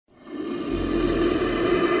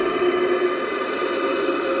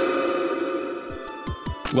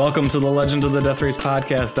Welcome to the Legend of the Death Race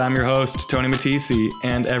podcast. I'm your host, Tony Matisi,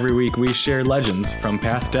 and every week we share legends from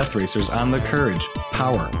past death racers on the courage,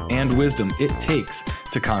 power, and wisdom it takes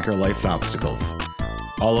to conquer life's obstacles.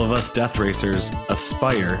 All of us death racers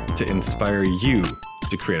aspire to inspire you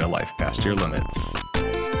to create a life past your limits.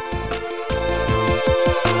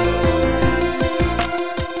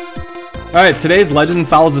 All right, today's legend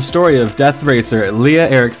follows the story of death racer Leah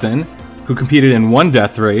Erickson, who competed in one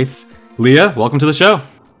death race. Leah, welcome to the show.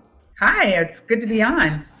 Hi, it's good to be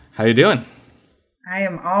on. How you doing? I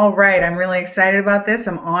am all right. I'm really excited about this.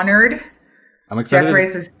 I'm honored. I'm excited. Death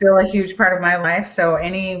race is still a huge part of my life, so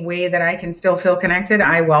any way that I can still feel connected,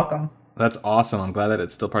 I welcome. That's awesome. I'm glad that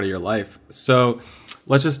it's still part of your life. So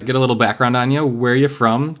let's just get a little background on you. Where are you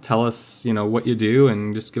from? Tell us, what you do,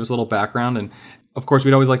 and just give us a little background. And of course,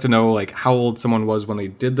 we'd always like to know how old someone was when they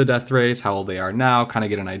did the death race, how old they are now, kind of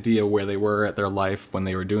get an idea where they were at their life when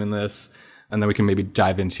they were doing this. And then we can maybe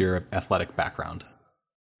dive into your athletic background.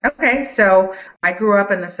 Okay, so I grew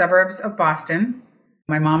up in the suburbs of Boston.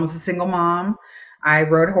 My mom was a single mom. I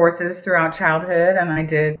rode horses throughout childhood, and I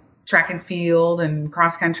did track and field and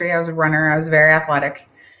cross country. I was a runner. I was very athletic.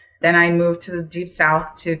 Then I moved to the deep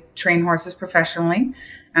south to train horses professionally,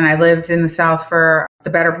 and I lived in the south for the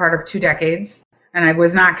better part of 2 decades. And I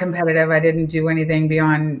was not competitive. I didn't do anything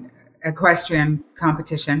beyond equestrian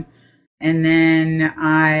competition. And then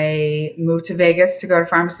I moved to Vegas to go to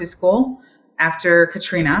pharmacy school after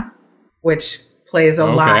Katrina, which plays a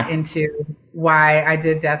lot into why I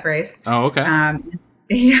did death race. Oh, okay. And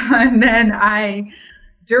then I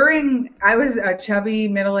was a chubby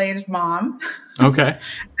middle-aged mom. Okay.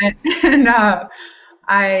 and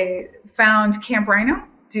I found Camp Rhino.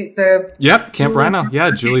 Camp Rhino.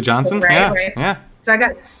 Yeah, Julie Johnson. Right. Yeah. So I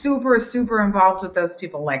got super, super involved with those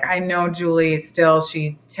people. I know Julie still.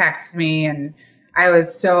 She texts me, and I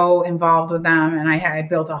was so involved with them, and I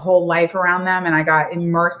built a whole life around them, and I got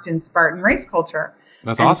immersed in Spartan race culture.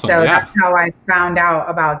 That's awesome. So that's how I found out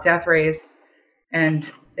about death race,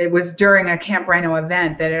 and it was during a Camp Rhino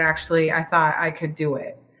event that I thought I could do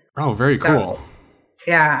it. Oh, very cool.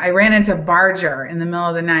 Yeah, I ran into Barger in the middle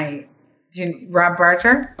of the night. Rob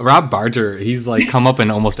Barger? Rob Barger, he's come up in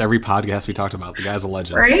almost every podcast we talked about. The guy's a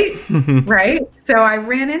legend. Right? Right? So I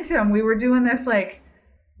ran into him. We were doing this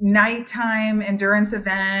nighttime endurance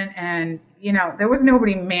event, and there was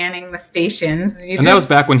nobody manning the stations. That was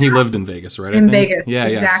back when he lived in Vegas, right? In Vegas. Yeah,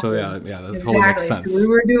 exactly. So that totally makes sense. So we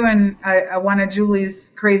were doing one of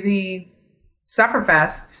Julie's crazy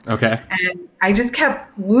Sufferfests. Okay. And I just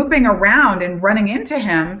kept looping around and running into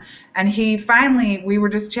him. And we were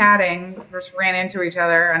just chatting, just ran into each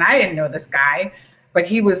other. And I didn't know this guy, but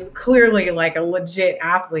he was clearly a legit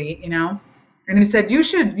athlete, And he said, you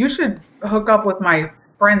should hook up with my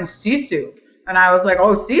friend Sisu. And I was like,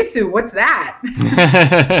 oh, Sisu, what's that?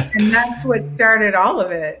 And that's what started all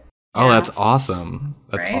of it. Oh, that's awesome.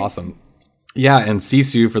 That's awesome. Yeah, and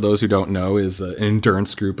Sisu, for those who don't know, is an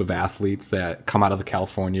endurance group of athletes that come out of the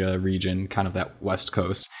California region, kind of that West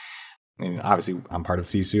Coast. And obviously, I'm part of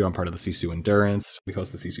Sisu. I'm part of the Sisu Endurance. We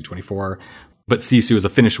host the Sisu 24. But Sisu is a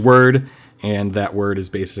Finnish word, and that word is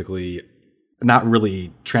basically not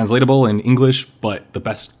really translatable in English, but the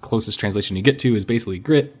closest translation you get to is basically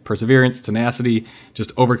grit, perseverance, tenacity,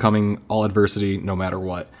 just overcoming all adversity, no matter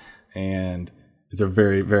what. And it's a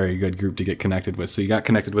very, very good group to get connected with. So you got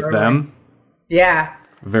connected with them. Yeah.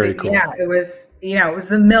 Very cool. Yeah, it was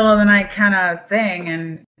the middle of the night kind of thing.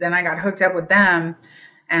 And then I got hooked up with them.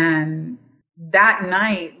 And that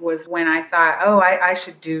night was when I thought, I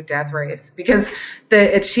should do death race, because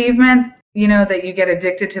the achievement, that you get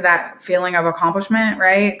addicted to that feeling of accomplishment,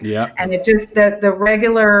 right? Yeah. And it just, the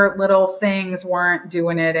regular little things weren't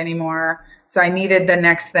doing it anymore. So I needed the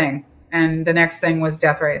next thing. And the next thing was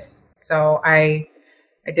death race. So I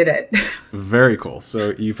did it. Very cool.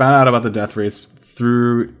 So you found out about the death race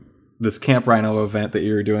through this Camp Rhino event that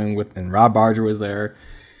you were doing and Rob Barger was there.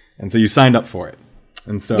 And so you signed up for it.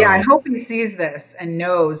 And so I hope he sees this and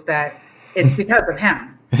knows that it's because of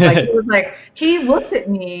him. He looked at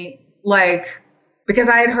me because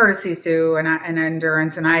I had heard of Sisu and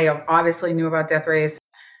endurance, and I obviously knew about death race.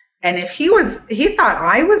 And if he thought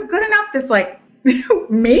I was good enough,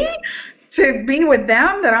 me to be with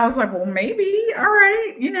them, that I was like, well, maybe, all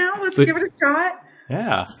right, let's give it a shot.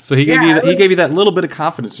 Yeah. So he gave you that little bit of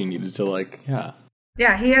confidence you needed to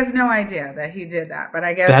Yeah, he has no idea that he did that, but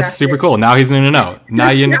I guess that's super cool. Now he's in the know.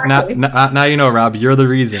 Now now you know, Rob. You're the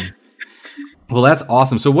reason. Well, that's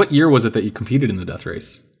awesome. So, what year was it that you competed in the death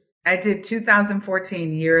race? I did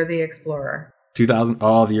 2014, Year of the Explorer. 2000.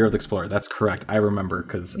 Oh, the Year of the Explorer. That's correct. I remember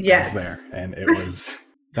because I was there, and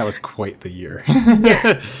that was quite the year.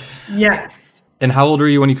 Yes. And how old were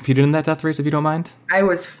you when you competed in that death race, if you don't mind? I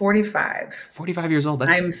was 45. 45 years old.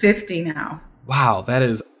 I'm 50 now. Wow, that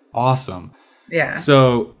is awesome. Yeah.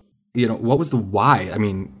 So, what was the why? I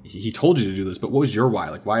mean, he told you to do this, but what was your why?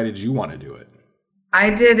 Like, why did you want to do it? I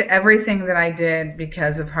did everything that I did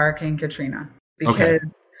because of Hurricane Katrina. Because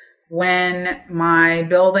when my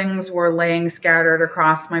buildings were laying scattered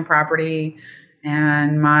across my property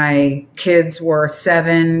and my kids were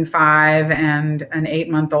 7, 5, and an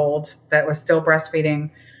 8-month-old that was still breastfeeding,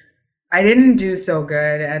 I didn't do so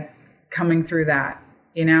good at coming through that.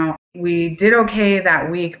 We did okay that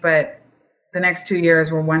week, but the next 2 years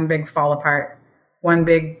were one big fall apart, one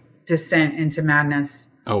big descent into madness.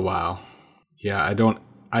 Oh, wow. Yeah,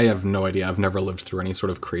 I have no idea. I've never lived through any sort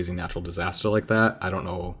of crazy natural disaster like that. I don't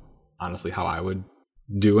know, honestly, how I would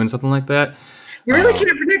do in something like that. You really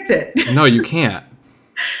can't predict it. No, you can't.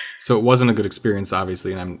 So it wasn't a good experience,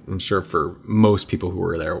 obviously, and I'm sure for most people who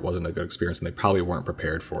were there, it wasn't a good experience, and they probably weren't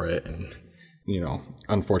prepared for it. And,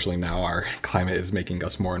 unfortunately now our climate is making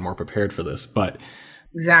us more and more prepared for this. But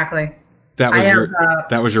exactly. That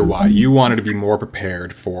was your why. You wanted to be more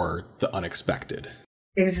prepared for the unexpected.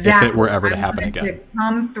 Exactly. If it were ever to happen again. To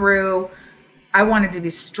come through, I wanted to be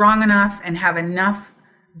strong enough and have enough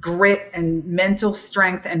grit and mental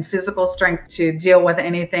strength and physical strength to deal with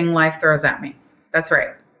anything life throws at me. That's right.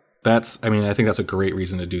 I think that's a great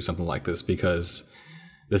reason to do something like this, because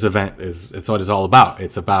this event it's what it's all about.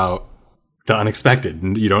 It's about the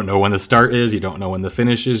unexpected. You don't know when the start is. You don't know when the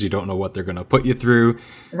finish is. You don't know what they're going to put you through.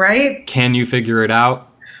 Right. Can you figure it out?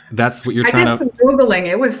 That's what you're trying to... I did some Googling.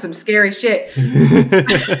 It was some scary shit. I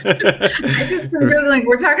did some Googling.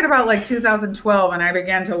 We're talking about like 2012, and I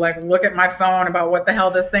began to look at my phone about what the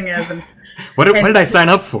hell this thing is. And what did I sign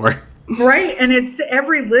up for? Right. And it's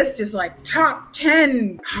every list is like top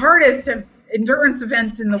 10 hardest endurance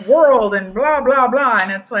events in the world and blah, blah, blah.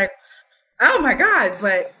 And it's like, oh my God.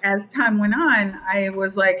 But as time went on, I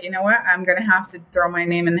was like, you know what? I'm going to have to throw my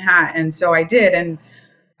name in the hat. And so I did. And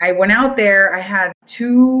I went out there. I had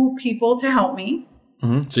 2 people to help me.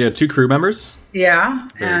 Mm-hmm. So you had 2 crew members? Yeah.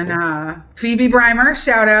 Very cool. Phoebe Breimer,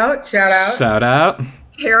 shout out. Shout out.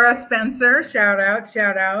 Tara Spencer, shout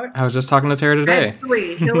out. I was just talking to Tara today. I had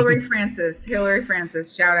 3. Hillary Francis,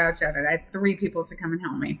 shout out. I had 3 people to come and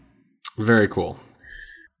help me. Very cool.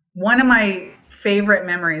 One of my favorite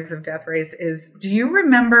memories of Death Race is, do you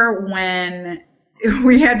remember when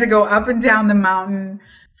we had to go up and down the mountain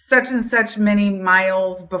such and such many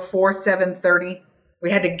miles before 7:30?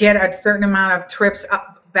 We had to get a certain amount of trips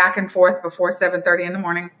up back and forth before 7:30 in the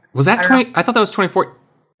morning. Was that 20? I thought that was 2014.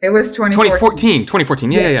 It was 2014.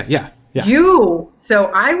 2014. Yeah. So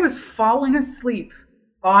I was falling asleep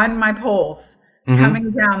on my poles, coming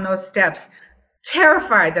down those steps,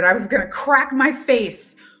 terrified that I was going to crack my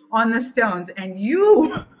face on the stones. And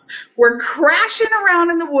you were crashing around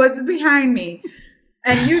in the woods behind me.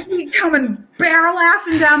 And you'd be coming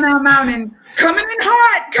barrel-assing down that mountain, coming in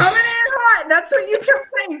hot. That's what you kept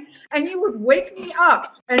saying. And you would wake me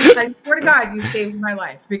up. And I swear to God, you saved my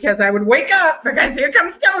life. Because I would wake up, because here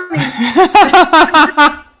comes Tony.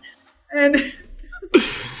 And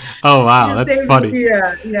oh, wow, that's funny.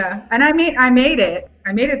 Yeah. And I made it.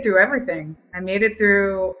 I made it through everything. I made it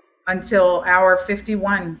through until hour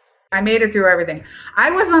 51. I made it through everything. I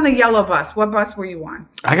was on the yellow bus. What bus were you on?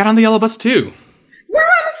 I got on the yellow bus, too. We're on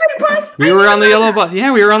the same bus. We were on the yellow bus.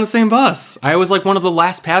 Yeah, we were on the same bus. I was like one of the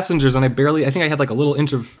last passengers, and I think I had like a little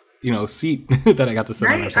inch of, seat that I got to sit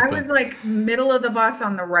on or something. I was like middle of the bus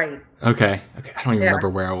on the right. Okay. I don't even remember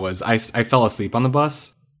where I was. I fell asleep on the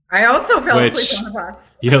bus. I also fell asleep on the bus.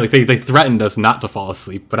 They threatened us not to fall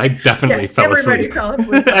asleep, but I definitely fell asleep.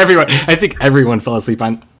 Everybody fell asleep. I think everyone fell asleep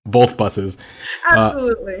on both buses.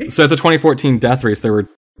 Absolutely. So at the 2014 death race, there were,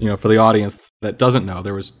 for the audience that doesn't know,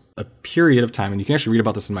 there was a period of time, and you can actually read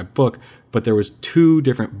about this in my book, but there was 2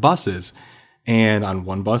 different buses. And on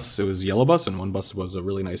one bus, it was a yellow bus, and one bus was a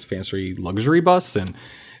really nice fancy luxury bus. And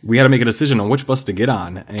we had to make a decision on which bus to get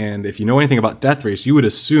on. And if you know anything about death race, you would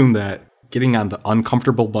assume that getting on the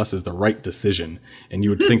uncomfortable bus is the right decision. And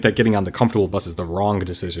you would think that getting on the comfortable bus is the wrong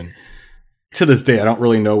decision. To this day, I don't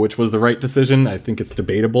really know which was the right decision. I think it's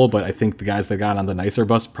debatable, but I think the guys that got on the nicer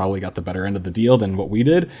bus probably got the better end of the deal than what we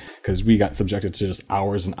did, because we got subjected to just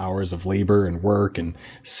hours and hours of labor and work and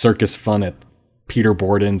circus fun at Peter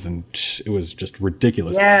Borden's, and it was just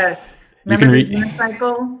ridiculous. Yes. Remember the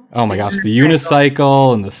unicycle? Oh my gosh, the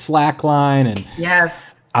unicycle and the slack line, and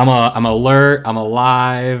yes. I'm alert, I'm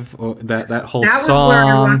alive. That whole song. That was where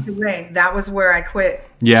I walked away. That was where I quit.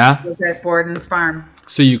 Yeah. Was at Borden's farm.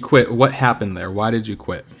 So you quit. What happened there? Why did you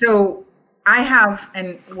quit? So I have,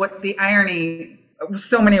 and what the irony,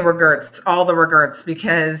 so many regrets, all the regrets,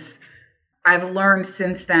 because I've learned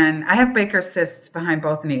since then. I have Baker's cysts behind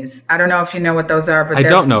both knees. I don't know if you know what those are, but I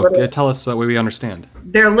don't know. Tell us so we understand.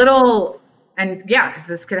 They're little, and yeah, because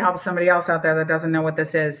this could help somebody else out there that doesn't know what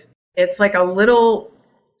this is. It's like a little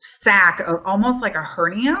sac, almost like a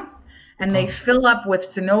hernia, and they fill up with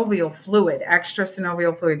synovial fluid, extra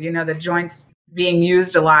synovial fluid. You know, the joints being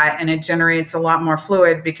used a lot, and it generates a lot more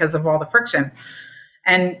fluid because of all the friction.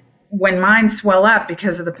 And when mine swell up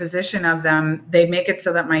because of the position of them, they make it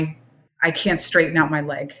so that I can't straighten out my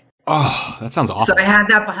leg. Oh, that sounds awful. So I had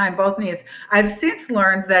that behind both knees. I've since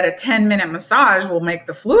learned that a 10-minute massage will make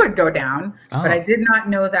the fluid go down, but I did not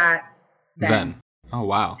know that then. Oh,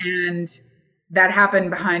 wow. And that happened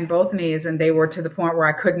behind both knees, and they were to the point where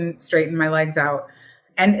I couldn't straighten my legs out.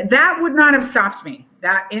 And that would not have stopped me.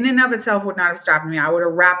 That in and of itself would not have stopped me. I would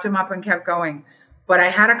have wrapped them up and kept going. But I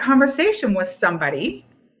had a conversation with somebody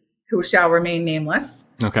who shall remain nameless.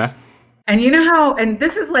 Okay. And you know how, and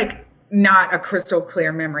this is like not a crystal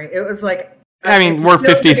clear memory. It was like, I mean, we're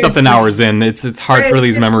 50-something hours in. It's hard for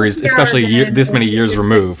these memories, especially this many years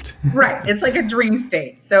removed. Right. It's like a dream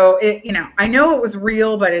state. So, I know it was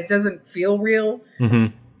real, but it doesn't feel real.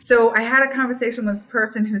 Mm-hmm. So I had a conversation with this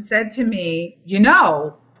person who said to me,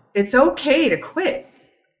 it's okay to quit.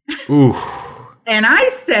 Ooh. And I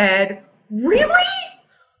said, really?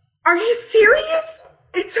 Are you serious?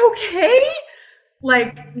 It's okay?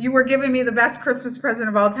 Like, you were giving me the best Christmas present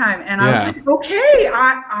of all time. And I was like, okay,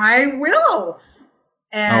 I will.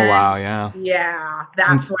 And oh, wow, yeah. Yeah,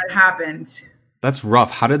 that's what happened. That's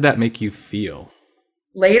rough. How did that make you feel?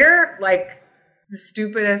 Later, like, the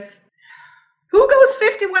stupidest. Who goes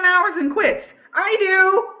 51 hours and quits? I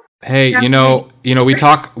do. Hey,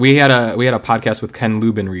 we had a podcast with Ken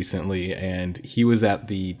Lubin recently, and he was at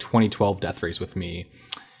the 2012 death race with me.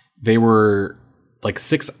 They were like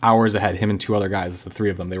 6 hours ahead, him and two other guys. It's the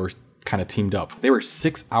three of them. They were kind of teamed up. They were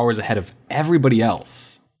 6 hours ahead of everybody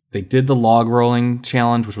else. They did the log rolling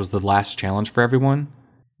challenge, which was the last challenge for everyone.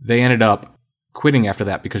 They ended up quitting after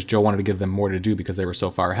that because Joe wanted to give them more to do because they were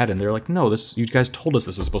so far ahead. And they were like, no, you guys told us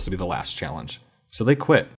this was supposed to be the last challenge. So they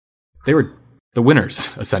quit. They were the winners,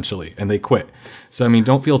 essentially, and they quit. So, I mean,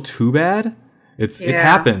 don't feel too bad. It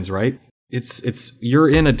happens, right? It's you're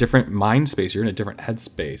in a different mind space, you're in a different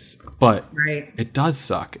headspace, but it does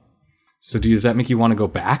suck. So does that make you want to go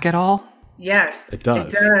back at all? Yes, it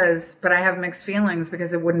does. It does, but I have mixed feelings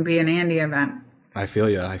because it wouldn't be an Andy event. I feel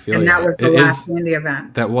you. And that was the last Andy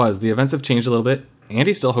event. That was. The events have changed a little bit.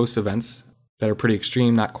 Andy still hosts events that are pretty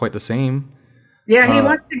extreme, not quite the same. Yeah, he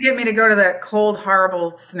wants to get me to go to that cold,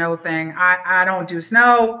 horrible snow thing. I don't do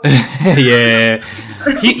snow. Yeah.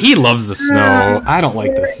 He loves the snow. I don't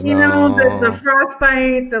like the snow. The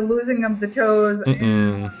frostbite, the losing of the toes.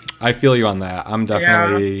 I feel you on that. I'm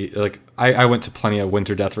definitely I went to plenty of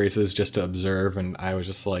winter death races just to observe, and I was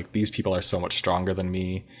just like, these people are so much stronger than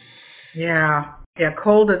me. Yeah. Yeah,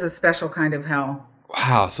 cold is a special kind of hell.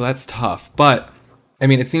 Wow, so that's tough. But, I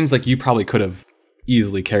mean, it seems like you probably could have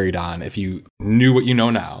easily carried on if you knew what you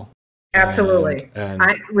know now. Absolutely. And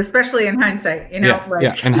especially in hindsight, in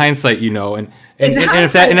hindsight,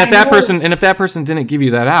 and if that person didn't give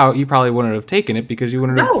you that out, you probably wouldn't have taken it because you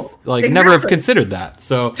wouldn't have never have considered that.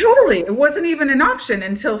 So totally, it wasn't even an option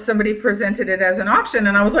until somebody presented it as an option,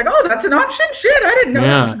 and I was like, oh, that's an option? Shit, I didn't know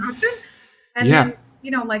that was an option. And then,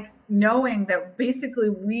 knowing that basically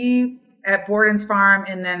we at Borden's Farm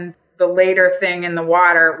and then the later thing in the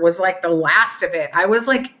water was like the last of it. I was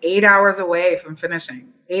like 8 hours away from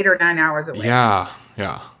finishing, 8 or 9 hours away. Yeah.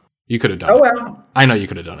 You could have done it. Oh, well. I know you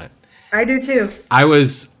could have done it. I do too. I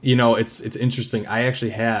was, it's interesting. I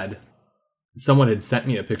actually someone had sent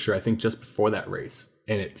me a picture, I think just before that race,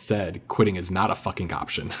 and it said, quitting is not a fucking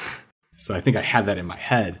option. So I think I had that in my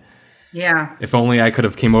head. Yeah. If only I could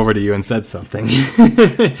have came over to you and said something.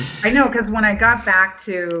 I know, because when I got back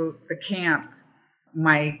to the camp,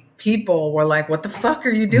 my people were like, what the fuck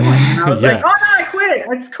are you doing? And I was like, oh no, I quit.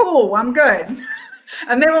 It's cool. I'm good.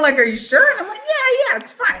 And they were like, are you sure? And I'm like, yeah,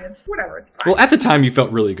 it's fine. It's whatever. It's fine. Well, at the time you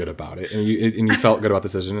felt really good about it and you felt good about the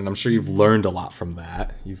decision. And I'm sure you've learned a lot from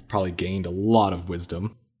that. You've probably gained a lot of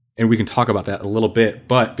wisdom, and we can talk about that a little bit.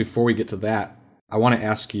 But before we get to that, I want to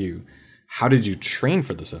ask you, how did you train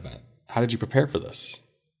for this event? How did you prepare for this?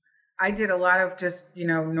 I did a lot of just,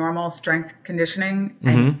 normal strength conditioning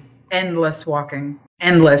and endless walking.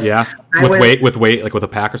 Endless. Yeah. With weight, like with a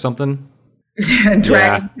pack or something? Dragon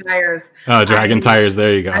tires. Oh, dragon tires.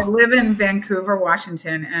 There you go. I live in Vancouver,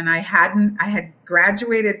 Washington, and I had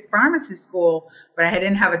graduated pharmacy school, but I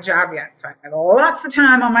didn't have a job yet. So I had lots of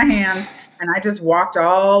time on my hands, and I just walked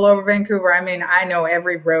all over Vancouver. I mean, I know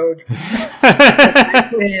every road. I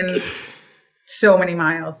put in so many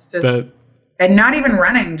miles. And not even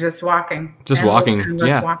running, just walking. Just and walking.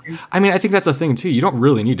 Yeah. Walking. I mean, I think that's a thing too. You don't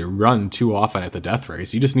really need to run too often at the death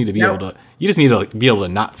race. You just need to be able to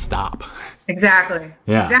not stop. Exactly.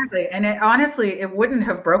 Yeah. Exactly. And honestly, it wouldn't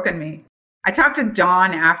have broken me. I talked to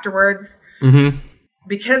Dawn afterwards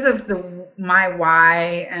because of my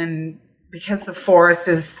why, and because the forest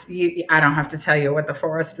is, I don't have to tell you what the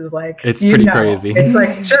forest is like. It's pretty crazy. It's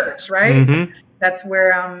like church, right? That's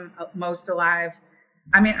where I'm most alive.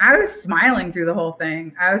 I mean, I was smiling through the whole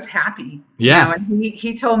thing. I was happy. Yeah. And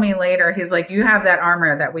he told me later, he's like, you have that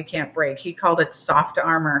armor that we can't break. He called it soft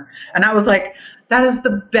armor. And I was like, that is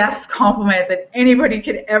the best compliment that anybody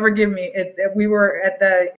could ever give me. We were at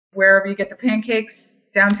wherever you get the pancakes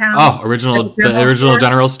downtown. Oh, the original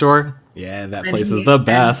general store. Yeah, that place is the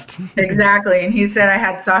best. Exactly. And he said I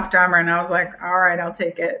had soft armor, and I was like, all right, I'll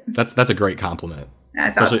take it. That's a great compliment.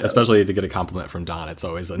 Especially to get a compliment from Dawn. It's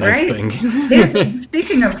always a nice thing.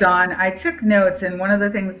 Speaking of Dawn, I took notes, and one of the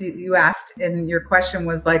things you asked in your question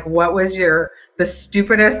was like, what was the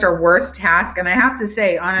stupidest or worst task? And I have to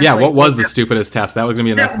say, honestly. Yeah, what was the stupidest task? That was going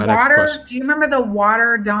to be my next question. Do you remember the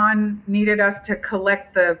water Dawn needed us to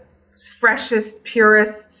collect the freshest,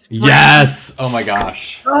 purest spring? Yes! Oh my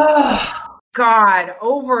gosh. Oh. God,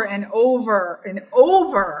 over and over and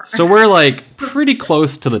over. So we're like pretty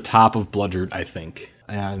close to the top of Bloodroot, I think.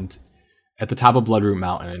 And at the top of Bloodroot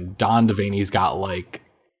Mountain, Don Devaney's got like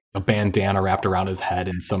a bandana wrapped around his head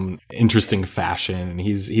in some interesting fashion. And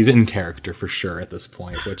he's in character for sure at this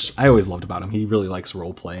point, which I always loved about him. He really likes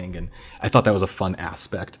role playing, and I thought that was a fun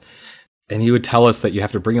aspect. And he would tell us that you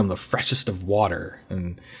have to bring him the freshest of water,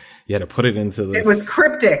 and you had to put it into this. It was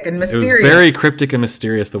cryptic and mysterious. It was very cryptic and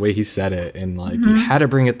mysterious the way he said it, and like you had to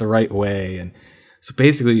bring it the right way. And so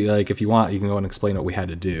basically, like if you want, you can go and explain what we had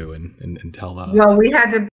to do and tell. Well, we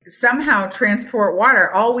had to somehow transport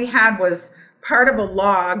water. All we had was part of a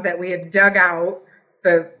log that we had dug out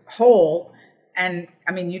the hole, and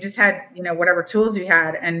I mean, you just had whatever tools you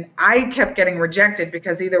had, and I kept getting rejected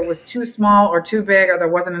because either it was too small or too big, or there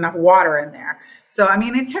wasn't enough water in there. So, I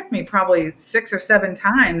mean, it took me probably 6 or 7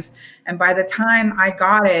 times. And by the time I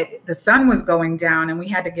got it, the sun was going down and we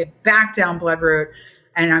had to get back down Bloodroot.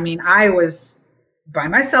 And I mean, I was by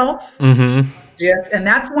myself. And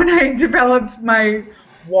that's when I developed my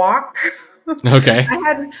walk. Okay.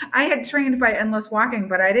 I had trained by endless walking,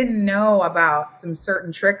 but I didn't know about some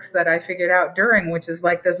certain tricks that I figured out during, which is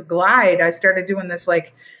like this glide. I started doing this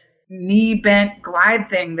like knee bent glide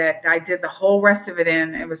thing that I did the whole rest of it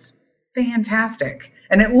in. It was fantastic,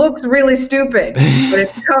 and it looks really stupid, but it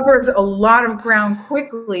covers a lot of ground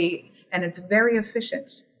quickly, and it's very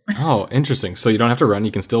efficient. Oh, interesting. So you don't have to run,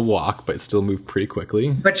 you can still walk, but still move pretty quickly.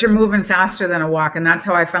 But you're moving faster than a walk, and that's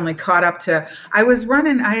how I finally caught up to. I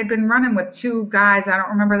had been running with 2 guys, I don't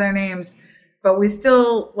remember their names, but we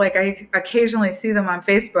still, like, I occasionally see them on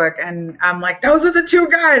Facebook, and I'm like, those are the 2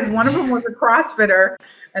 guys. One of them was a CrossFitter,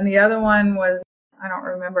 and the other one was, I don't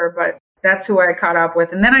remember, but that's who I caught up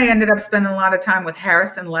with. And then I ended up spending a lot of time with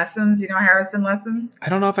Harrison Lessons. You know Harrison Lessons? I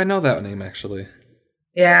don't know if I know that name, actually.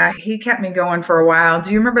 Yeah, he kept me going for a while.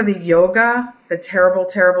 Do you remember the yoga? The terrible,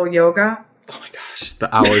 terrible yoga? Oh my gosh.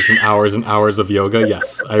 The hours and hours and hours of yoga.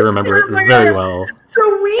 Yes, I remember it very well.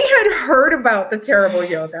 So we had heard about the terrible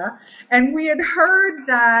yoga, and we had heard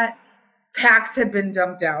that packs had been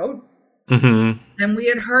dumped out. And we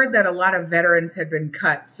had heard that a lot of veterans had been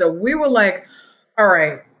cut. So we were like, all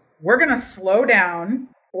right, we're going to slow down.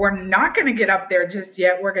 We're not going to get up there just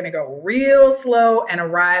yet. We're going to go real slow and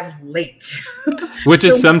arrive late. Which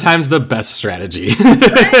is sometimes the best strategy.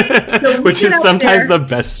 Right? So the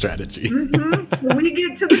best strategy. So we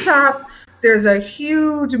get to the top. There's a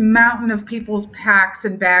huge mountain of people's packs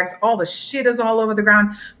and bags. All the shit is all over the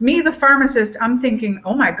ground. Me, the pharmacist, I'm thinking,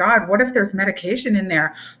 oh my God, what if there's medication in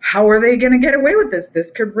there? How are they going to get away with this? This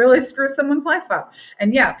could really screw someone's life up.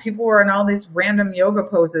 And yeah, people were in all these random yoga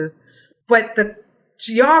poses. But the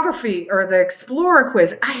geography or the explorer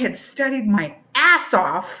quiz, I had studied my ass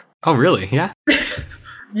off. Oh, really? Yeah.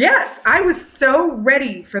 Yes, I was so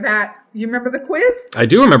ready for that. You remember the quiz? I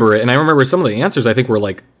do remember it, and I remember some of the answers I think were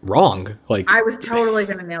like wrong. Like I was totally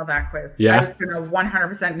going to nail that quiz. Yeah. I was going to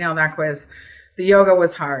 100% nail that quiz. The yoga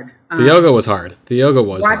was hard. The yoga was hard.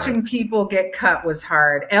 Watching people get cut was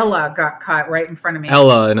hard. Ella got cut right in front of me.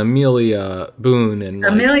 Ella and Amelia Boone and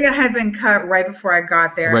Amelia had been cut right before I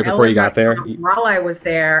got there. Right before you got there? While I was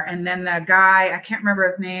there. And then the guy, I can't remember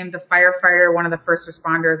his name, the firefighter, one of the first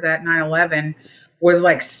responders at 9/11, was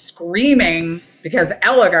like screaming because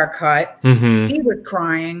Ella got cut. He was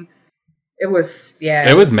crying. It was,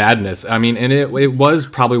 It was madness. I mean, and it was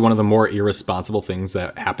probably one of the more irresponsible things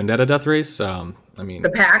that happened at a death race. I mean, the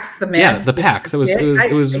packs, the meds. Yeah, the packs. It was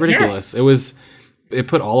ridiculous. Yes. It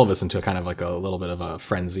put all of us into kind of like a little bit of a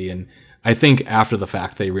frenzy. And I think after the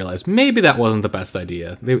fact, they realized maybe that wasn't the best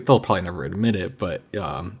idea. They'll probably never admit it, but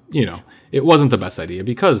it wasn't the best idea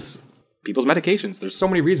because people's medications. There's so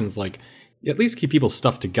many reasons. Like, at least keep people's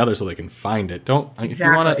stuff together so they can find it. If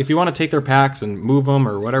you want to take their packs and move them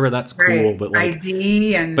or whatever, that's cool. But like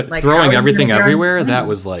ID and like throwing everything everywhere, that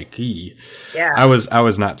was like, yeah. I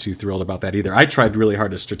was not too thrilled about that either. I tried really hard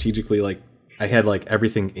to strategically, like, I had like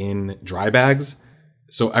everything in dry bags,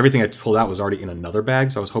 so everything I pulled out was already in another bag.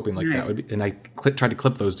 So I was hoping like that would be, and I tried to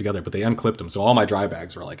clip those together, but they unclipped them, so all my dry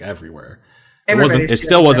bags were like everywhere. It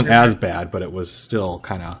still wasn't as bad, but it was still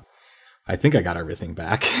kind of. I think I got everything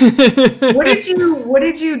back. What did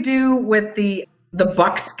you do with the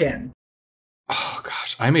buckskin? Oh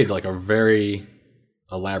gosh, I made like a very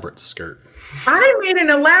elaborate skirt. I made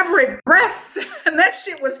an elaborate dress, and that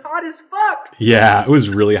shit was hot as fuck. Yeah, it was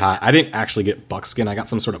really hot. I didn't actually get buckskin. I got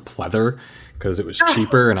some sort of pleather because it was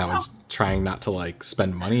cheaper, and I was trying not to like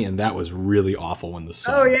spend money, and that was really awful when the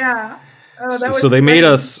sun. Oh yeah. So they made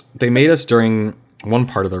us during one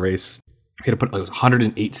part of the race. We had to put like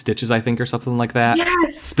 108 stitches, I think, or something like that.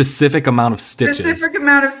 Yes. Specific amount of stitches.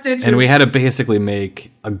 And we had to basically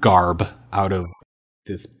make a garb out of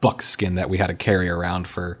this buckskin that we had to carry around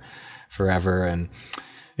for forever. And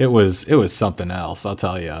it was something else, I'll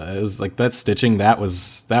tell you. It was like that stitching, that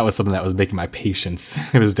was something that was making my patience.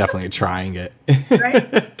 It was definitely trying it.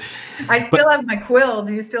 Right. I still have my quill.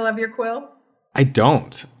 Do you still have your quill? I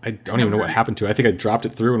don't even know what happened to it. I think I dropped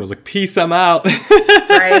it through and was like, peace, I'm out.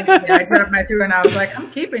 Right. Yeah, I dropped my through and I was like, I'm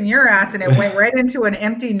keeping your ass. And it went right into an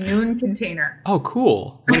empty Noon container. Oh,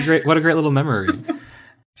 cool. What a great little memory.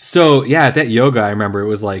 So yeah, at that yoga, I remember it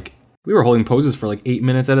was like, we were holding poses for like 8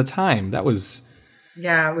 minutes at a time. That was,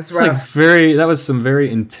 it was rough. That was some very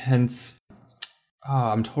intense. Oh,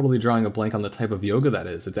 I'm totally drawing a blank on the type of yoga that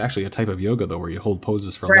is. It's actually a type of yoga though, where you hold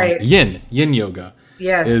poses for a long yin yoga.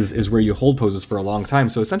 Yes. Is where you hold poses for a long time.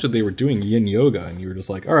 So essentially they were doing yin yoga and you were just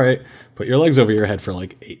like, all right, put your legs over your head for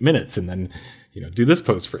like 8 minutes and then, do this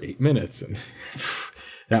pose for 8 minutes. And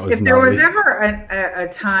that was If there was ever a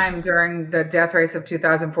time during the death race of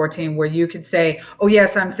 2014 where you could say, oh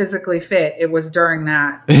yes, I'm physically fit, it was during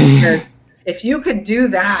that. Because if you could do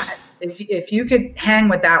that, if you could hang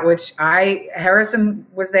with that, which Harrison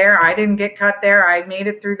was there, I didn't get cut there. I made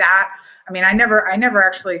it through that. I mean, I never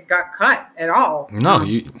actually got cut at all. No,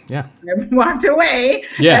 I walked away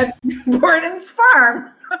at Borden's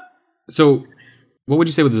farm. So, what would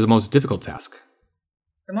you say was the most difficult task?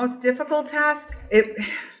 The most difficult task? Because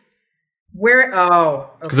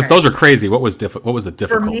if those were crazy, what was the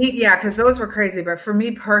difficult? For me, because those were crazy. But for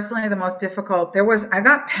me personally, the most difficult, I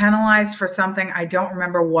got penalized for something. I don't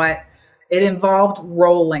remember what. It involved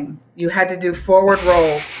rolling. You had to do forward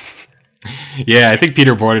rolls. Yeah, I think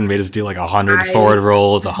Peter Borden made us do like 100 forward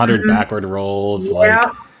rolls, 100 backward rolls.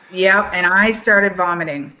 Yep. And I started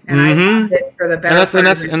vomiting, and I vomited for the best.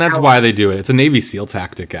 And that's why they do it. It's a Navy SEAL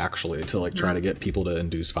tactic, actually, to like try to get people to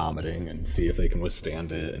induce vomiting and see if they can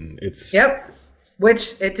withstand it. And it's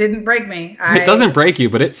which it didn't break me. It doesn't break you,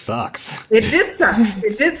 but it sucks. It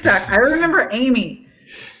did suck. I remember Amy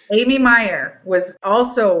Meyer was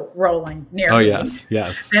also rolling near me. Oh,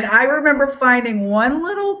 yes. And I remember finding one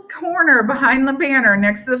little corner behind the banner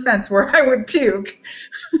next to the fence where I would puke.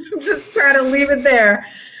 Just try to leave it there.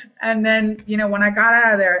 And then, when I got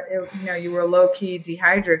out of there, you were low-key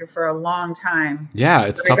dehydrated for a long time. Yeah,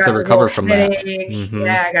 it's tough to recover from that. Mm-hmm.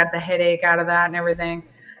 Yeah, I got the headache out of that and everything.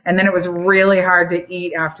 And then it was really hard to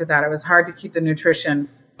eat after that. It was hard to keep the nutrition.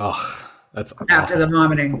 Ugh. That's after awful. The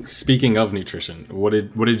vomiting. Speaking of nutrition, what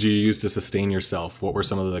did you use to sustain yourself? What were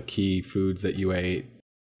some of the key foods that you ate?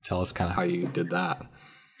 Tell us kind of how you did that.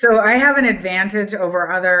 So I have an advantage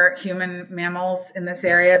over other human mammals in this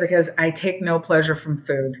area because I take no pleasure from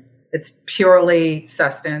food. It's purely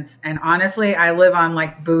sustenance. And honestly, I live on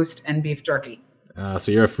like Boost and beef jerky.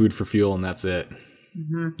 So you're a food for fuel and that's it.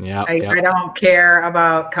 Mm-hmm. Yeah. I don't care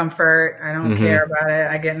about comfort. I don't care about it.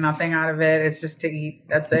 I get nothing out of it. It's just to eat.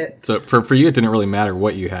 That's it. So for you, it didn't really matter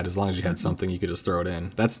what you had as long as you had something you could just throw it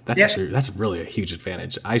in. That's really a huge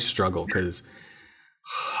advantage. I struggle because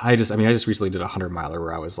I just recently did a 100-miler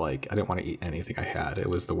where I was like, I didn't want to eat anything I had. It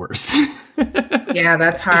was the worst. Yeah,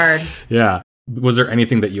 that's hard. Yeah. Was there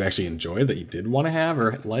anything that you actually enjoyed that you did want to have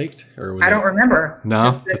or liked? Or was I don't remember.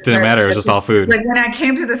 No, it didn't matter. It was just all food. Like when I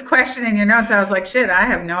came to this question in your notes, I was like, shit, I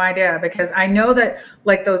have no idea. Because I know that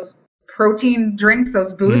like those protein drinks,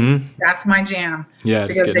 those boosts, that's my jam. Yeah,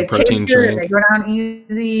 because just getting they a protein taste good, drink. they go down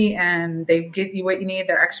easy, and they get you what you need.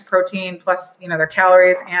 They're extra protein plus, their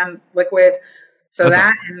calories and liquid. So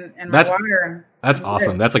and my water. That's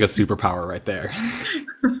awesome. That's like a superpower right there.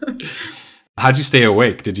 How'd you stay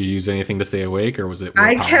awake? Did you use anything to stay awake, or was it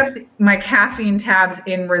willpower? I kept my caffeine tabs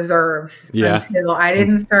in reserves until I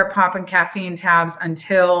didn't start popping caffeine tabs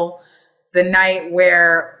until the night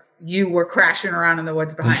where you were crashing around in the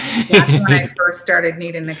woods behind me. That's when I first started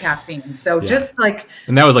needing the caffeine. So just like...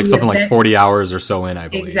 And that was like something like 40 hours or so in, I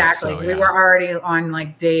believe. Exactly. So, we were already on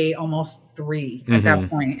like day almost 3 at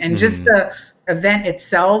that point. And just the event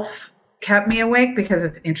itself kept me awake because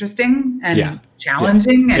it's interesting and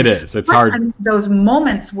challenging. Yeah. And it is. It's hard. And those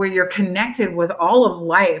moments where you're connected with all of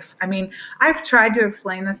life. I mean, I've tried to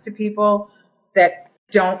explain this to people that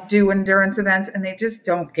don't do endurance events, and they just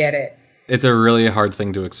don't get it. It's a really hard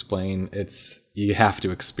thing to explain. You have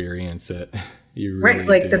to experience it. You really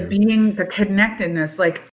like do. the connectedness,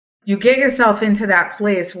 like you get yourself into that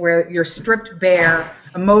place where you're stripped bare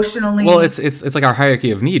emotionally. Well, it's like our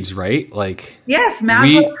hierarchy of needs, right? Like yes,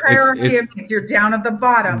 Maslow's hierarchy of needs. You're down at the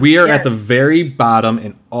bottom. We are at the very bottom,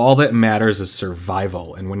 and all that matters is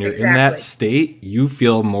survival. And when you're in that state, you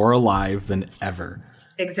feel more alive than ever.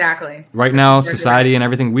 Exactly. Right now, society and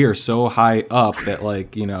everything, we are so high up that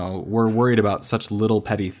we're worried about such little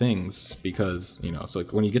petty things because, so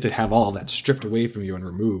like when you get to have all of that stripped away from you and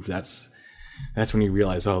removed, that's when you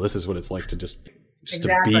realize, oh, this is what it's like to just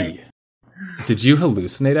to be. Did you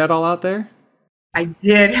hallucinate at all out there? I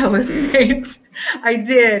did hallucinate. I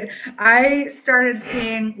did. I started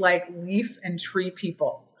seeing like leaf and tree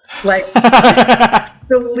people. Like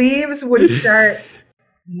the leaves would start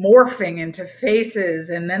morphing into faces,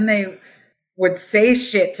 and then they would say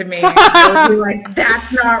shit to me. And I would be like,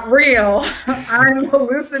 that's not real. I'm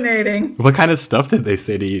hallucinating. What kind of stuff did they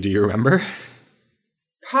say to you? Do you remember?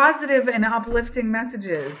 Positive and uplifting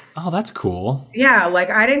messages. Oh, that's cool. Yeah, like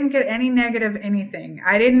I didn't get any negative anything.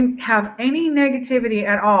 I didn't have any negativity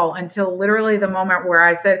at all until literally the moment where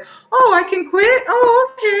I said, oh, I can quit?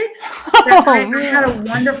 Oh, okay. I had a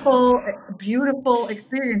wonderful, beautiful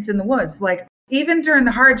experience in the woods. Like even during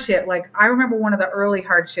the hard shit, like I remember one of the early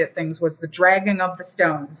hard shit things was the dragging of the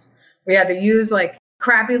stones. We had to use like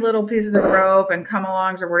crappy little pieces of rope and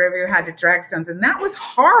come-alongs or whatever you had to drag stones. And that was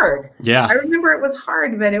hard. Yeah. I remember it was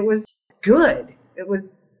hard, but it was good. It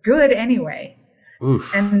was good anyway.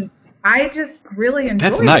 Oof. And I just really enjoyed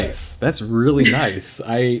it. That's nice. That's really nice.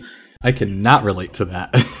 I cannot relate to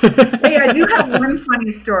that. Hey, I do have one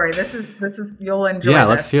funny story. This is you'll enjoy. Yeah,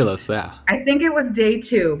 let's hear this. Yeah. I think it was day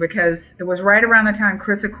 2 because it was right around the time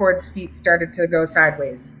Chris Accord's feet started to go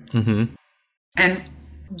sideways. Mm-hmm. And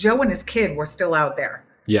Joe and his kid were still out there.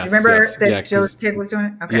 Yes. You remember that Joe's kid was doing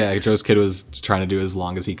it? Okay. Yeah, Joe's kid was trying to do as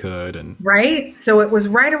long as he could. Right? So it was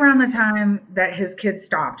right around the time that his kid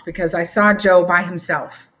stopped because I saw Joe by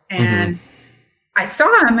himself. And I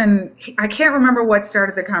saw him, and I can't remember what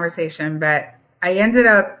started the conversation, but I ended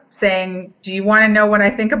up saying, do you want to know what I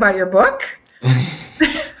think about your book?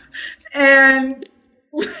 And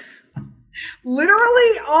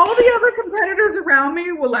literally all the other competitors around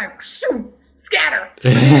me were like, shoot, scatter.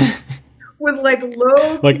 With like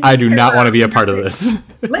low. Like, I do not want to be a part of this.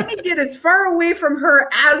 Let me get as far away from her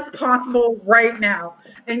as possible right now.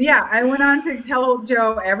 And yeah, I went on to tell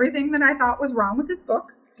Joe everything that I thought was wrong with this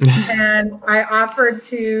book. And I offered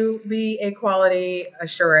to be a quality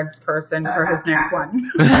assurance person for his next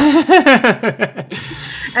one.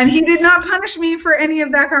 And he did not punish me for any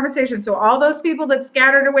of that conversation. So all those people that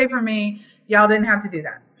scattered away from me, y'all didn't have to do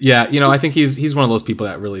that. Yeah, I think he's one of those people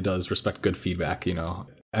that really does respect good feedback.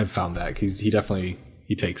 I've found that he definitely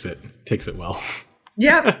takes it well.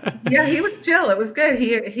 Yeah, he was chill. It was good.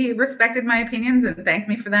 He respected my opinions and thanked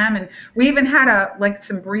me for them. And we even had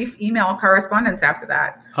some brief email correspondence after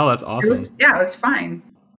that. Oh, that's awesome. It was fine.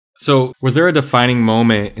 So was there a defining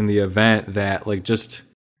moment in the event that just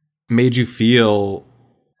made you feel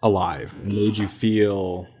alive and made you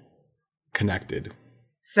feel connected?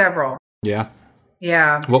 Several. Yeah?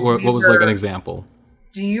 Yeah. What was an example?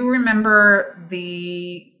 Do you remember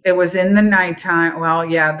it was in the nighttime. Well,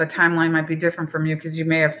 yeah, the timeline might be different from you because you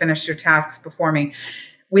may have finished your tasks before me.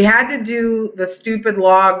 We had to do the stupid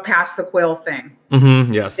log past the quill thing.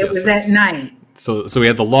 Mm-hmm. Yes. It was at night. So we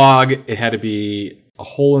had the log. It had to be a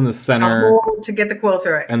hole in the center. A hole to get the quill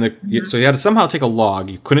through it. And so you had to somehow take a log.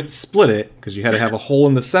 You couldn't split it because you had to have a hole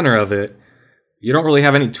in the center of it. You don't really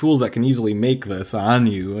have any tools that can easily make this on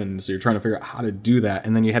you. And so you're trying to figure out how to do that.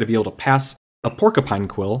 And then you had to be able to pass a porcupine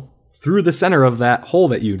quill through the center of that hole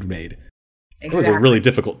that you'd made. Exactly. It was a really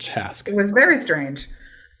difficult task. It was very strange.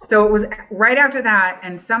 So it was right after that,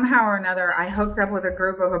 and somehow or another, I hooked up with a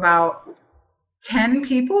group of about 10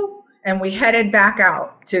 people, and we headed back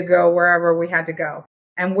out to go wherever we had to go.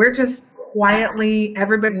 And we're just quietly,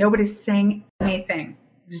 nobody's saying anything.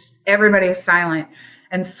 Just everybody is silent.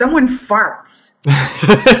 And someone farts.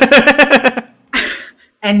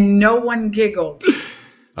 And no one giggled.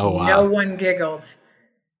 Oh, wow. No one giggled.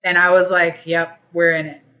 And I was like, yep, we're in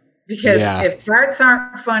it. Because if farts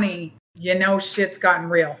aren't funny, you know shit's gotten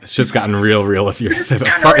real. Shit's gotten real. If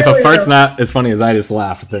a fart's not as funny as I just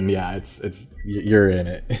laughed, then you're in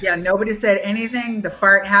it. Yeah, nobody said anything. The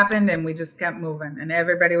fart happened, and we just kept moving, and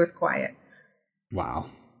everybody was quiet. Wow.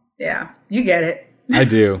 Yeah, you get it. I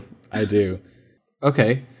do.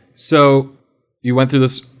 Okay, so you went through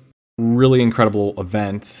this really incredible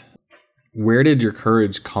event. Where did your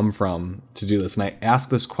courage come from to do this? And I ask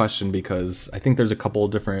this question because I think there's a couple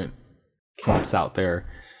of different camps out there.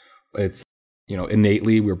 It's,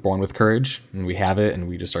 innately we're born with courage and we have it and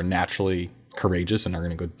we just are naturally courageous and are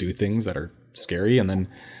going to go do things that are scary. And then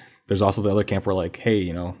there's also the other camp where like, hey,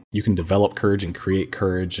 you can develop courage and create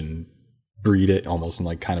courage and breed it almost and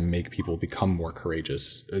like kind of make people become more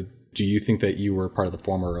courageous. Do you think that you were part of the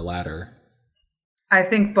former or latter? I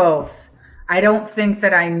think both. I don't think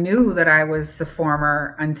that I knew that I was the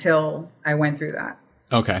former until I went through that.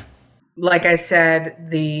 Okay. Like I said,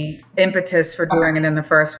 the impetus for doing it in the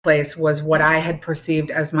first place was what I had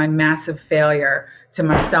perceived as my massive failure to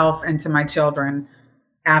myself and to my children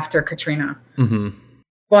after Katrina. Mm-hmm.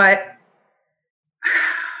 But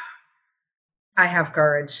I have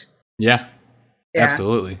courage. Yeah.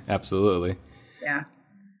 Absolutely. Yeah.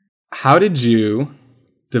 How did you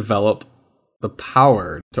develop the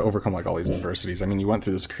power to overcome like all these adversities? I mean, you went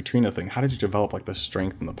through this Katrina thing. How did you develop like the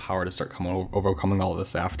strength and the power to start overcoming all of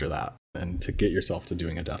this after that and to get yourself to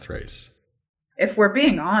doing a death race? If we're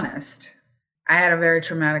being honest, I had a very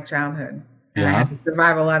traumatic childhood and I had to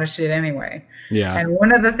survive a lot of shit anyway. Yeah. And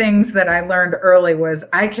one of the things that I learned early was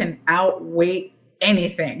I can outweight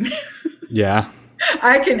anything. Yeah.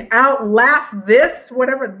 I can outlast this,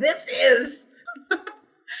 whatever this is.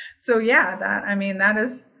 So that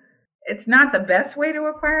is, it's not the best way to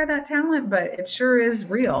acquire that talent, but it sure is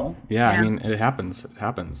real. Yeah. I mean, it happens.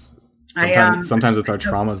 Sometimes it's our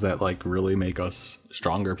traumas that like really make us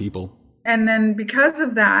stronger people. And then because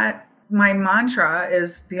of that, my mantra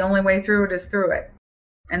is the only way through it is through it.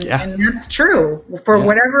 And that's true for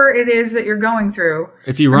whatever it is that you're going through.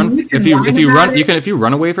 If you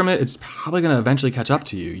run away from it, it's probably going to eventually catch up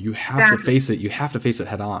to you. You have to face it. You have to face it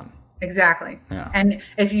head on. Exactly. Yeah. And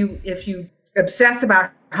if you obsess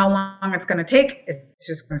about how long it's going to take, it's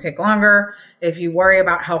just going to take longer. If you worry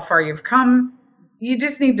about how far you've come, you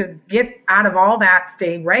just need to get out of all that,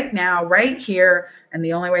 stay right now, right here, and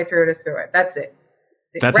the only way through it is through it. That's it.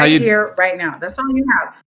 That's right how you here, right now. That's all you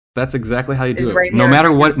have. That's exactly how you do it. Right no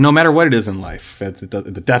matter what it is in life. It's a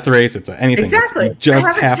death race. It's anything. Exactly. You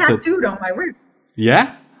just I have it tattooed on my wrist.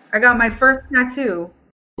 Yeah. I got my first tattoo.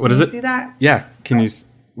 What is it? See that? Yeah. Can you?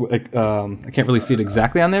 I can't really see it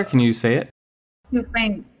exactly on there. Can you say it? Too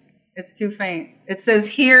faint. It's too faint. It says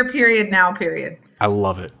here, period, now, period. I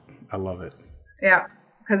love it. Yeah,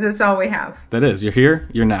 because it's all we have. That is. You're here,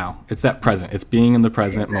 you're now. It's that present. It's being in the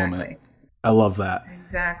present moment. I love that.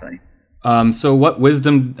 Exactly. So what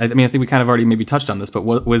wisdom, I think we kind of already maybe touched on this, but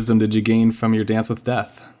what wisdom did you gain from your dance with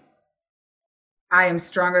death? I am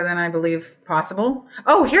stronger than I believe possible.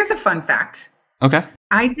 Oh, here's a fun fact. Okay.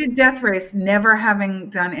 I did death race never having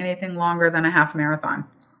done anything longer than a half marathon.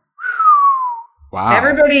 Wow.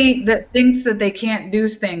 Everybody that thinks that they can't do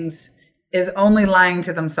things is only lying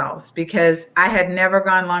to themselves because I had never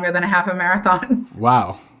gone longer than a half a marathon.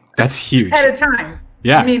 Wow. That's huge. At a time.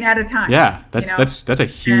 Yeah. I mean, at a time. Yeah. That's a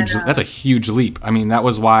huge leap. I mean, that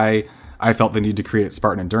was why I felt the need to create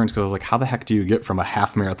Spartan Endurance, because I was like, how the heck do you get from a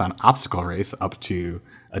half marathon obstacle race up to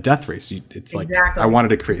a death race? It's like, I wanted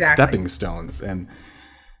to create stepping stones, and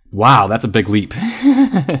wow, that's a big leap.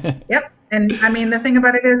 Yep. And I mean, the thing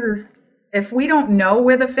about it is if we don't know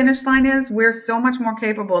where the finish line is, we're so much more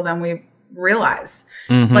capable than we realize.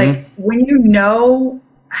 Mm-hmm. Like when you know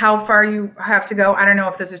how far you have to go, I don't know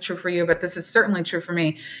if this is true for you, but this is certainly true for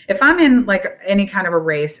me. If I'm in like any kind of a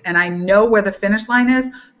race and I know where the finish line is,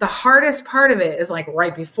 the hardest part of it is like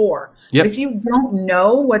right before. Yep. But if you don't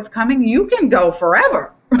know what's coming, you can go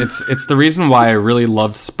forever. It's the reason why I really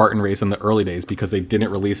loved Spartan Race in the early days, because they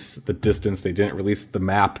didn't release the distance, they didn't release the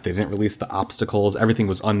map, they didn't release the obstacles, everything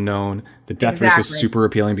was unknown. The death race was super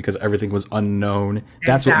appealing because everything was unknown.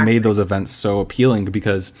 That's what made those events so appealing,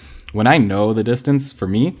 because when I know the distance, for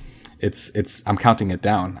me, it's I'm counting it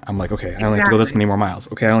down. I'm like, okay, I only have to go this many more miles.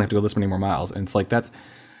 Okay, I only have to go this many more miles. And it's like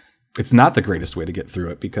it's not the greatest way to get through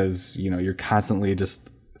it because, you're constantly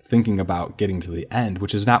just thinking about getting to the end,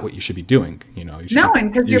 which is not what you should be doing. You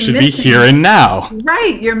should be here and now.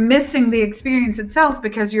 Right. You're missing the experience itself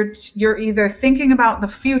because you're either thinking about the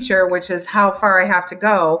future, which is how far I have to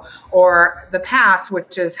go, or the past,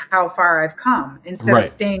 which is how far I've come, instead of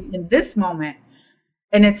staying in this moment.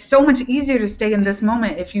 And it's so much easier to stay in this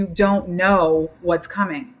moment if you don't know what's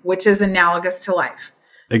coming, which is analogous to life.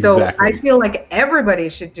 Exactly. So I feel like everybody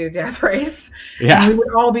should do Death Race. Yeah. And we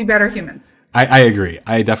would all be better humans. I agree.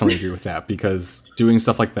 I definitely agree with that because doing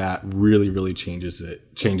stuff like that really, really changes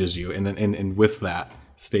you. And with that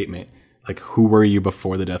statement, like, who were you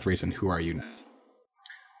before the Death Race and who are you now?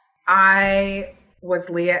 I was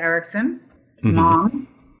Leah Erickson, mom,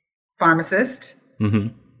 pharmacist,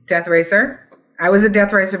 Death Racer. I was a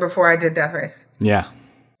Death Racer before I did Death Race. Yeah.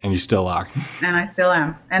 And you still are. And I still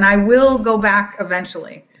am. And I will go back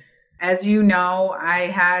eventually. As you know, I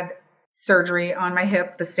had surgery on my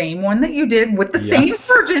hip, the same one that you did with the same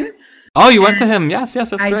surgeon. Oh, you went to him. Yes,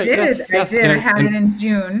 that's right. I did. Yes. I did. I had it in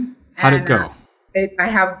June. How'd it go? I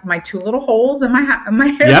have my 2 little holes in my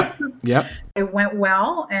hip. Yep. It went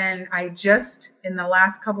well. And I just, in the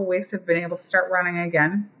last couple of weeks, have been able to start running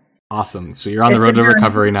again. Awesome. So you're on the road to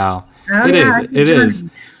recovery now. Oh, It is.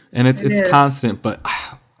 And it's constant, but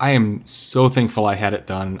I am so thankful I had it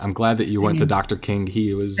done. I'm glad that you went to Dr. King.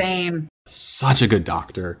 He was such a good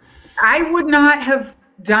doctor. I would not have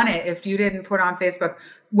done it if you didn't put on Facebook.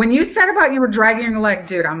 When you said about you were dragging your leg,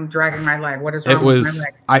 dude, I'm dragging my leg. What is wrong with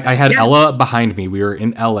my leg? I had Ella behind me. We were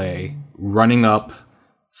in LA running up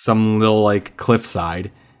some little like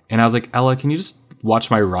cliffside. And I was like, Ella, can you just watch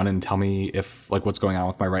my run and tell me if like what's going on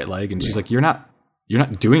with my right leg? And she's like, you're not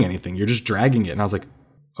doing anything. You're just dragging it. And I was like,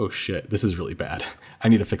 oh shit, this is really bad. I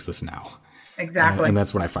need to fix this now. Exactly. And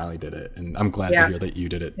that's when I finally did it. And I'm glad to hear that you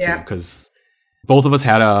did it too, because both of us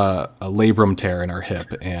had a labrum tear in our hip,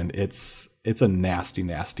 and it's a nasty,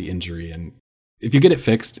 nasty injury. And if you get it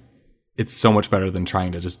fixed, it's so much better than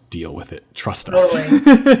trying to just deal with it. Trust us.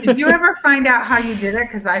 Totally. Did you ever find out how you did it?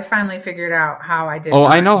 Because I finally figured out how I did it. Oh,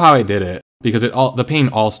 I know how I did it, because the pain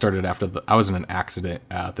all started after I was in an accident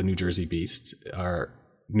at the New Jersey Beast, or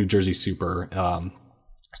New Jersey Super,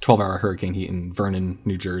 12-hour hurricane heat in Vernon,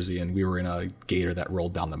 New Jersey, and we were in a gator that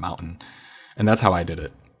rolled down the mountain, and that's how I did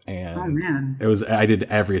it. And I did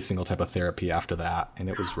every single type of therapy after that, and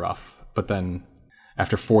it was rough. But then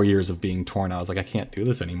after 4 years of being torn, I was like, I can't do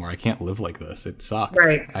this anymore. I can't live like this. It sucked.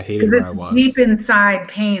 Right. I hated where I was. Deep inside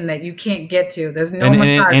pain that you can't get to. There's no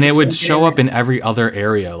and it would show up in every other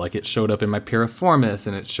area. Like it showed up in my piriformis,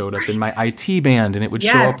 and it showed up in my IT band, and it would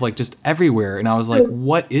show up like just everywhere. And I was like,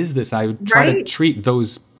 what is this? I would try to treat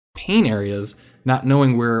those pain areas, not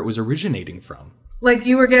knowing where it was originating from. Like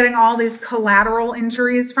you were getting all these collateral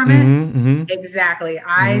injuries from it. Exactly.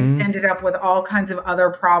 I ended up with all kinds of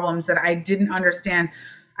other problems that I didn't understand.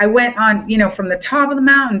 I went on, from the top of the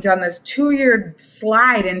mountain down this 2-year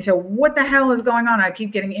slide into what the hell is going on. I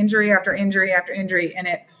keep getting injury after injury after injury. And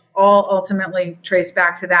it all ultimately traced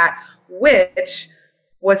back to that, which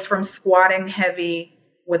was from squatting heavy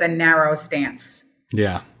with a narrow stance.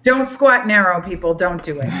 Yeah. Don't squat narrow, people. Don't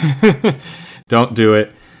do it. Don't do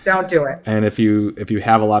it. Don't do it. And if you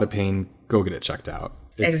have a lot of pain, go get it checked out.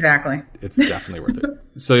 Exactly. It's definitely worth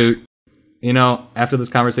it. So, after this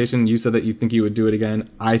conversation, you said that you think you would do it again.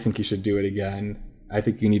 I think you should do it again. I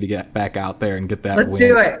think you need to get back out there and get that win. Let's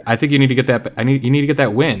do it. I think you need to get that. You need to get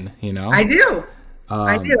that win. I do.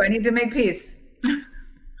 I do. I need to make peace.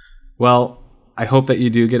 Well, I hope that you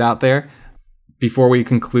do get out there. Before we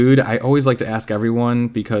conclude, I always like to ask everyone,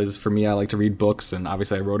 because for me, I like to read books, and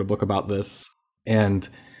obviously I wrote a book about this. And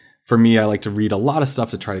for me, I like to read a lot of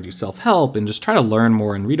stuff to try to do self-help and just try to learn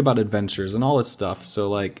more and read about adventures and all this stuff.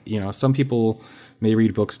 So some people may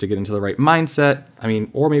read books to get into the right mindset.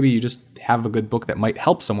 Or maybe you just have a good book that might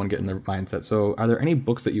help someone get in their mindset. So are there any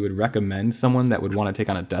books that you would recommend someone that would want to take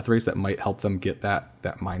on a death race that might help them get that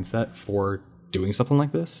mindset for doing something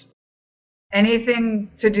like this?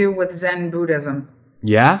 Anything to do with Zen Buddhism.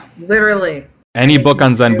 Yeah? Literally. Any book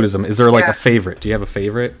on Zen Buddhism. Is there a favorite? Do you have a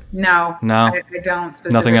favorite? No. I don't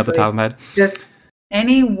specifically. Nothing at the top of my head? Just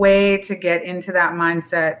any way to get into that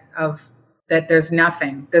mindset of that there's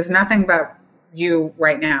nothing but you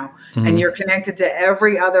right now. And you're connected to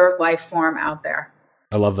every other life form out there.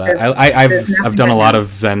 I love that. I've done a lot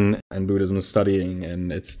of Zen and Buddhism studying,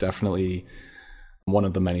 and it's definitely one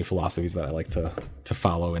of the many philosophies that I like to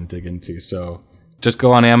follow and dig into. So just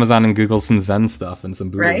go on Amazon and Google some Zen stuff and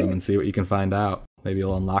some Buddhism and see what you can find out. Maybe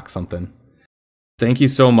you'll unlock something. Thank you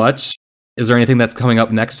so much. Is there anything that's coming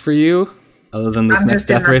up next for you other than this next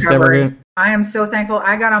death race that we're going to? I am so thankful.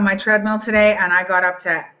 I got on my treadmill today and I got up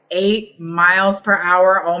to 8 miles per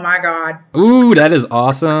hour. Oh my God. Ooh, that is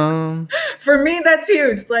awesome. For me, that's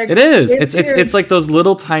huge. Like it is. It's like those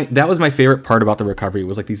little tiny. That was my favorite part about the recovery.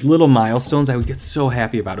 Was like these little milestones I would get so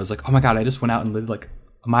happy about. It was like, oh my God, I just went out and did like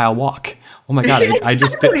a mile walk. Oh my God, I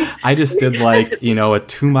just did like, a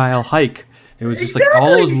 2-mile hike. It was just like all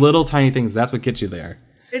those little tiny things. That's what gets you there.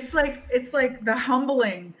 It's like the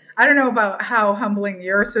humbling. I don't know about how humbling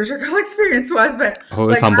your surgical experience was, but it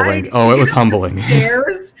was humbling. It was humbling.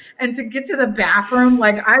 Stairs and to get to the bathroom,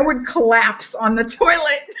 like I would collapse on the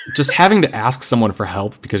toilet. Just having to ask someone for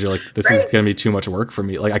help because you're like, this is going to be too much work for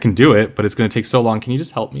me. Like I can do it, but it's going to take so long. Can you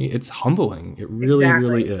just help me? It's humbling. It really,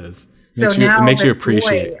 really is. It makes you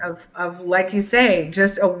appreciate of like you say,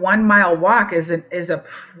 just a 1-mile walk is a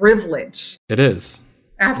privilege. It is.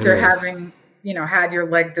 After having had your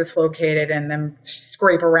leg dislocated and then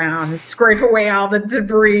scrape away all the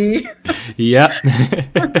debris. Yep.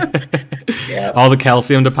 All the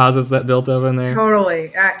calcium deposits that built up in there.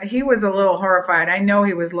 Totally. He was a little horrified. I know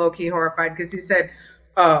he was low-key horrified because he said,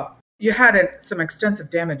 you had some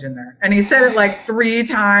extensive damage in there. And he said it like 3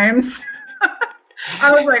 times.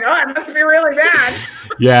 I was like, it must be really bad.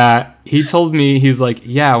 Yeah. He told me, he's like,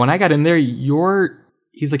 yeah, when I got in there,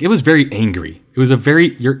 he's like, it was very angry. It was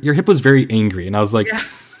your hip was very angry. And I was like,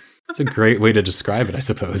 that's a great way to describe it, I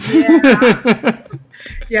suppose. Yeah.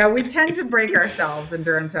 Yeah, we tend to break ourselves,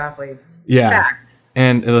 endurance athletes. Yeah. Facts.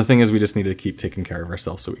 And the thing is, we just need to keep taking care of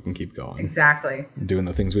ourselves so we can keep going. Exactly. Doing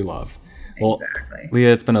the things we love. Well,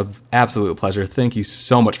 Leah, it's been an absolute pleasure. Thank you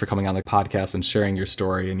so much for coming on the podcast and sharing your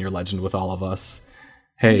story and your legend with all of us.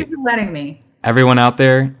 Hey, thank you for letting me. Everyone out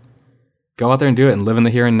there, go out there and do it and live in the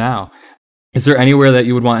here and now. Is there anywhere that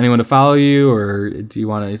you would want anyone to follow you, or do you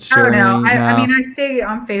want to share? I don't know. I mean, I stay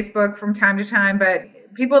on Facebook from time to time, but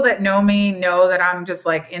people that know me know that I'm just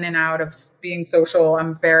like in and out of being social.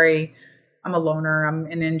 I'm a loner. I'm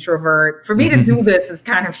an introvert. For me to do this is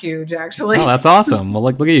kind of huge, actually. Oh, that's awesome. Well,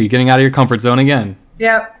 look at you getting out of your comfort zone again.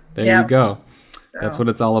 Yep. There you go. So. That's what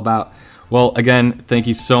it's all about. Well, again, thank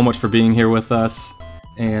you so much for being here with us,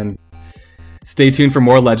 and stay tuned for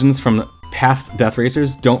more legends from past death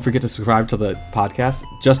racers. Don't forget to subscribe to the podcast.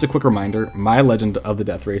 Just a quick reminder, my Legend of the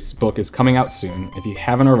Death Race book is coming out soon. If you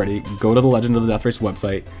haven't already, go to the Legend of the Death Race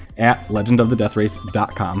website at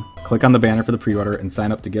legendofthedeathrace.com. Click on the banner for the pre-order and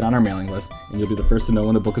sign up to get on our mailing list, and you'll be the first to know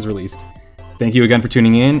when the book is released. Thank you again for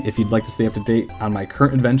tuning in. If you'd like to stay up to date on my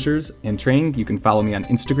current adventures and training, you can follow me on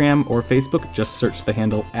Instagram or Facebook. Just search the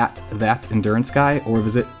handle at @ThatEnduranceGuy or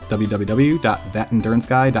visit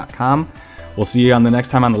www.thatenduranceguy.com. We'll see you on the next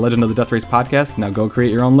time on the Legend of the Death Race podcast. Now go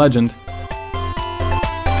create your own legend.